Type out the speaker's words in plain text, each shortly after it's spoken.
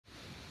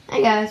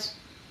Hey guys,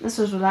 this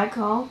is what I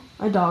call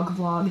a dog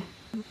vlog.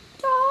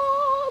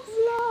 Dog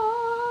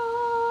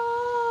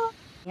vlog!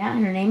 Yeah,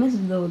 her name is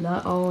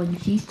Lola. Oh, and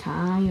she's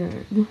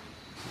tired.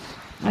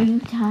 Are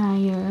you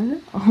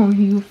tired? Oh, are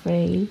you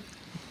afraid?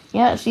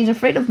 Yeah, she's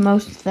afraid of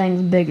most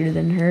things bigger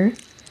than her.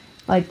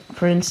 Like,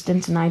 for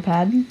instance, an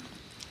iPad.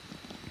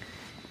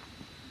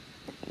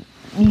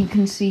 You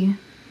can see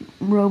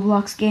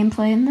Roblox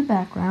gameplay in the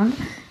background.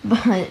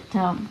 But,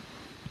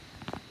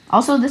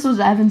 also, this was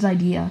Evan's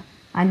idea.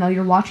 I know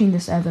you're watching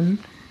this, Evan.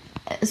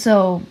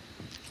 So,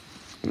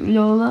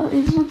 Lola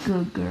is a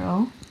good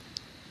girl.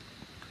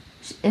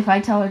 If I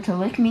tell her to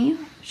lick me,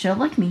 she'll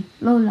lick me.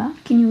 Lola,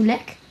 can you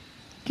lick?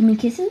 Give me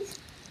kisses?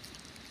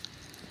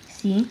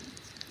 See?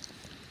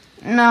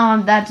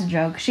 No, that's a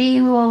joke.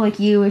 She will lick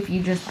you if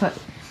you just put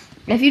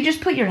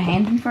your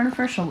hand in front of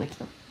her, she'll lick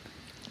you.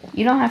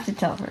 You don't have to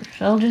tell her.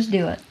 She'll just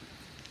do it.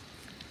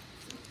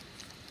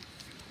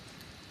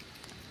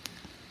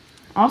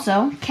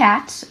 Also,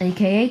 Katz,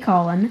 aka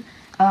Colin,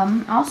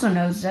 also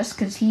knows this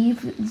because he's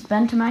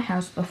been to my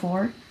house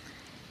before.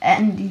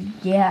 And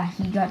yeah,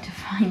 he got to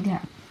find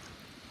out.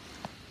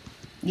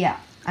 Yeah,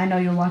 I know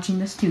you're watching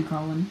this too,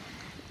 Colin.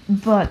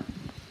 But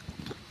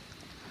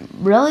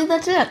really,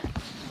 that's it.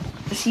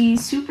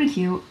 She's super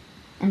cute.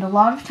 And a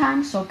lot of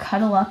times she'll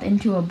cuddle up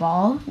into a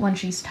ball when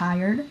she's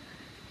tired.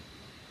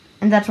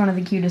 And that's one of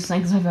the cutest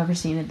things I've ever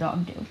seen a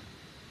dog do.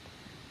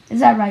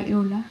 Is that right,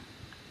 Lola?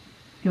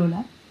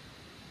 Lola?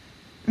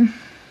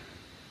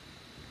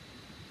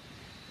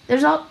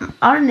 There's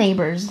our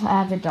neighbors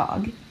have a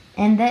dog,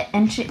 and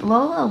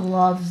Lola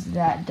loves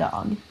that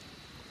dog.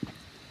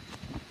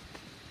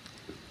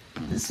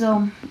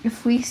 So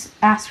if we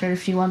ask her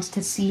if she wants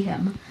to see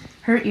him,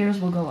 her ears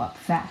will go up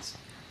fast.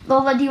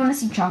 Lola, do you want to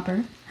see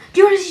Chopper?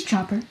 Do you want to see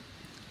Chopper?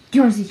 Do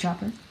you want to see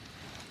Chopper?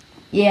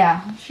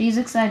 Yeah, she's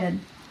excited.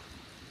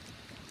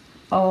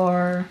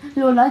 Or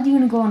Lola, do you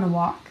want to go on a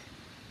walk?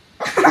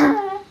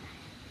 Do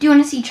you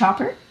want to see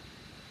Chopper?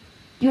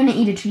 Do you want to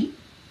eat a treat?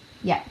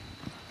 Yeah.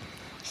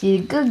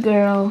 She's a good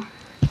girl.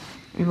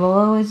 We will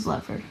always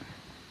love her.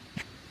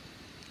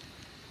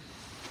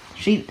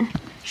 She's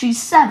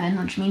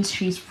 7, which means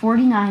she's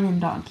 49 in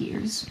dog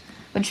years.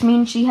 Which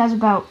means she has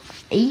about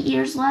 8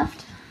 years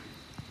left.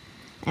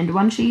 And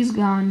when she's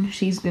gone,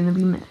 she's going to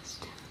be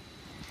missed.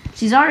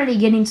 She's already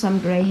getting some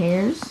gray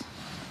hairs.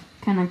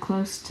 Kind of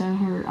close to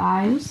her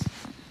eyes.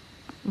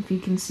 If you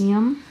can see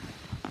them.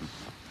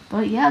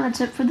 But yeah,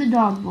 that's it for the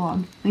dog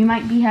vlog. We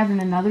might be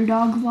having another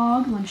dog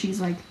vlog when she's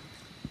like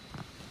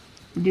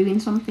doing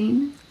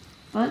something.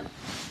 But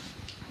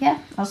yeah,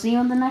 I'll see you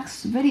on the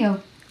next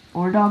video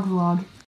or dog vlog.